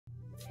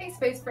Hey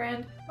Space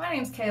Friend, my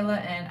name's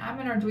Kayla and I'm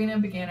an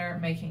Arduino beginner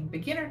making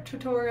beginner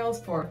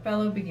tutorials for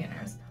fellow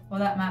beginners. While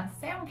that might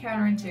sound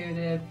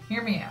counterintuitive,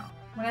 hear me out.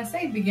 When I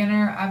say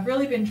beginner, I've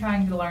really been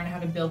trying to learn how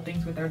to build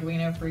things with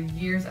Arduino for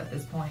years at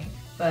this point,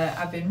 but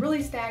I've been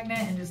really stagnant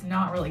and just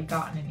not really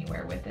gotten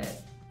anywhere with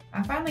it.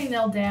 I finally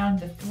nailed down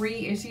the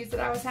 3 issues that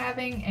I was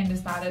having and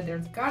decided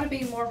there's gotta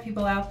be more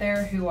people out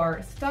there who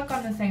are stuck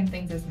on the same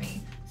things as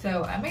me.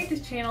 So I made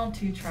this channel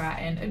to try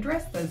and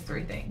address those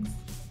 3 things.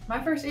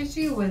 My first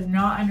issue was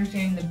not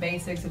understanding the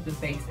basics of the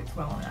basics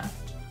well enough.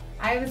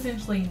 I have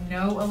essentially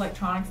no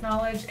electronics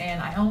knowledge and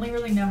I only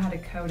really know how to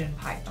code in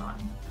Python.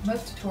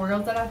 Most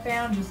tutorials that I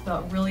found just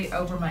felt really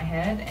over my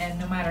head, and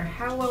no matter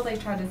how well they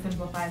tried to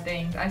simplify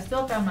things, I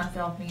still found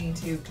myself needing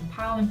to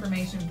compile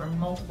information from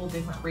multiple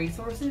different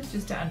resources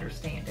just to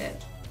understand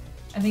it.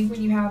 I think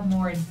when you have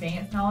more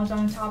advanced knowledge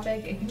on a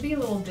topic, it can be a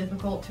little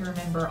difficult to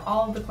remember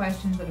all of the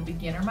questions that a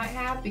beginner might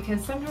have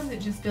because sometimes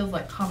it just feels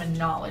like common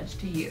knowledge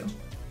to you.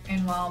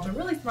 And while the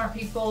really smart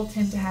people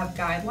tend to have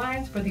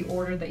guidelines for the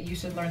order that you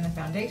should learn the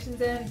foundations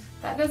in,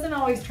 that doesn't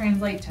always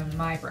translate to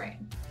my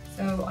brain.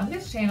 So on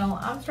this channel,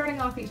 I'm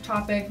starting off each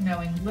topic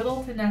knowing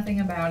little to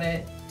nothing about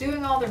it,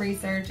 doing all the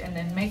research, and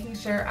then making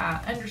sure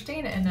I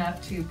understand it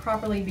enough to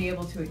properly be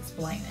able to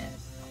explain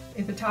it.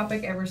 If a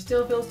topic ever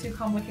still feels too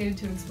complicated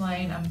to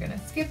explain, I'm going to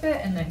skip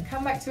it and then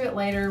come back to it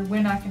later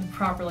when I can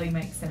properly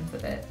make sense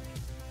of it.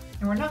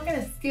 And we're not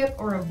going to skip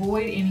or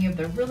avoid any of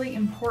the really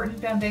important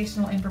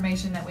foundational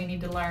information that we need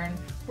to learn.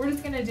 We're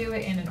just going to do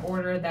it in an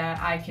order that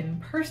I can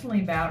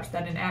personally vouch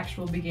that an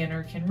actual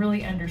beginner can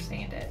really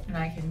understand it. And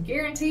I can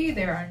guarantee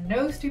there are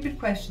no stupid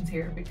questions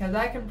here because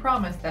I can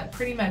promise that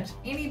pretty much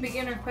any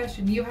beginner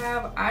question you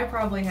have, I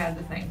probably had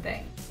the same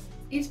thing.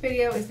 Each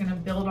video is going to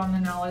build on the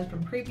knowledge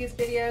from previous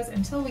videos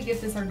until we get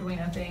this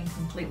Arduino thing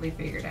completely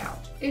figured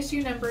out.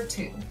 Issue number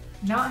 2,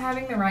 not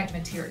having the right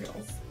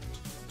materials.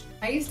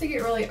 I used to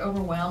get really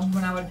overwhelmed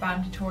when I would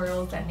find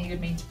tutorials that needed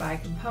me to buy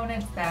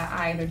components that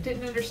I either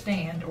didn't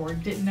understand or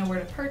didn't know where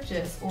to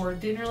purchase or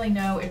didn't really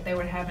know if they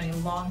would have any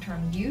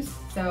long-term use,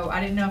 so I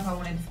didn't know if I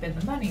wanted to spend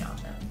the money on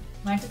them.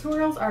 My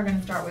tutorials are going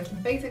to start with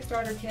some basic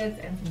starter kits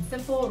and some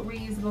simple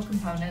reusable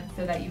components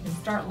so that you can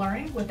start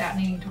learning without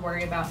needing to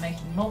worry about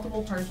making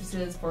multiple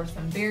purchases for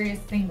some various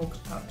single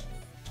components.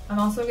 I'm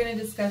also going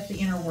to discuss the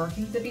inner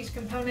workings of each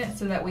component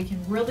so that we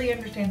can really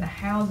understand the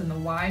hows and the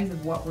whys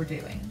of what we're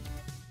doing.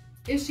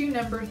 Issue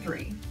number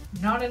 3,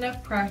 not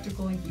enough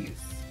practical use.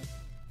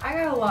 I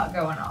got a lot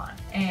going on,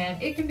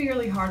 and it can be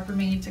really hard for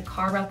me to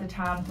carve out the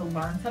time to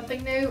learn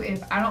something new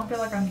if I don't feel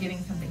like I'm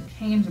getting something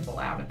tangible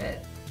out of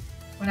it.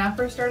 When I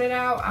first started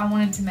out, I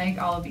wanted to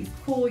make all of these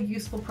cool,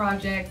 useful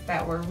projects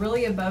that were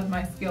really above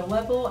my skill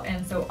level,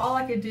 and so all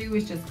I could do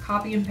was just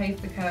copy and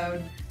paste the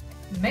code,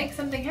 make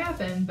something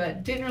happen,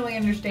 but didn't really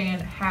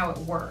understand how it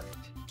worked.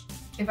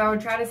 If I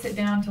would try to sit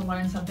down to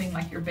learn something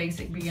like your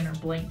basic beginner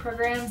Blink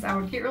programs, I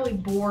would get really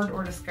bored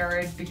or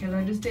discouraged because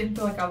I just didn't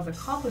feel like I was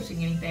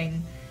accomplishing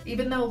anything,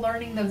 even though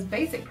learning those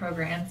basic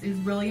programs is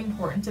really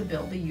important to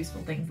build the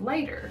useful things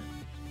later.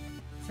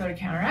 So to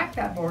counteract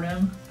that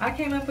boredom, I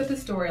came up with a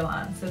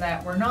storyline so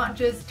that we're not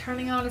just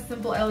turning on a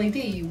simple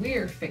LED,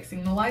 we're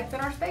fixing the lights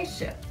in our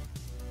spaceship.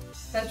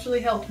 That's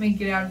really helped me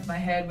get out of my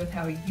head with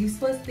how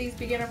useless these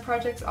beginner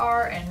projects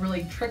are and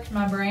really tricked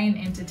my brain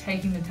into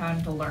taking the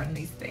time to learn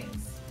these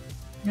things.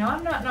 Now,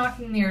 I'm not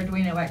knocking the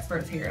Arduino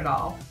experts here at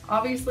all.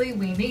 Obviously,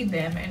 we need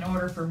them in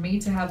order for me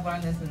to have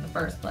learned this in the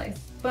first place.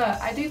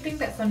 But I do think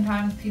that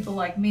sometimes people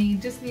like me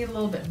just need a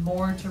little bit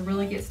more to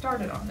really get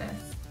started on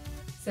this.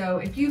 So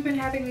if you've been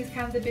having these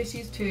kinds of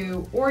issues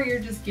too, or you're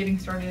just getting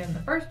started in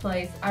the first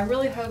place, I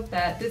really hope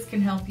that this can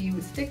help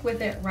you stick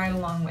with it right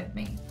along with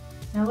me.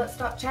 Now let's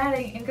stop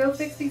chatting and go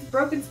fix these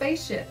broken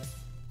spaceships.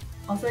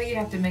 Also, you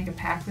have to make a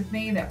pact with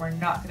me that we're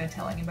not going to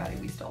tell anybody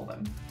we stole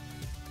them.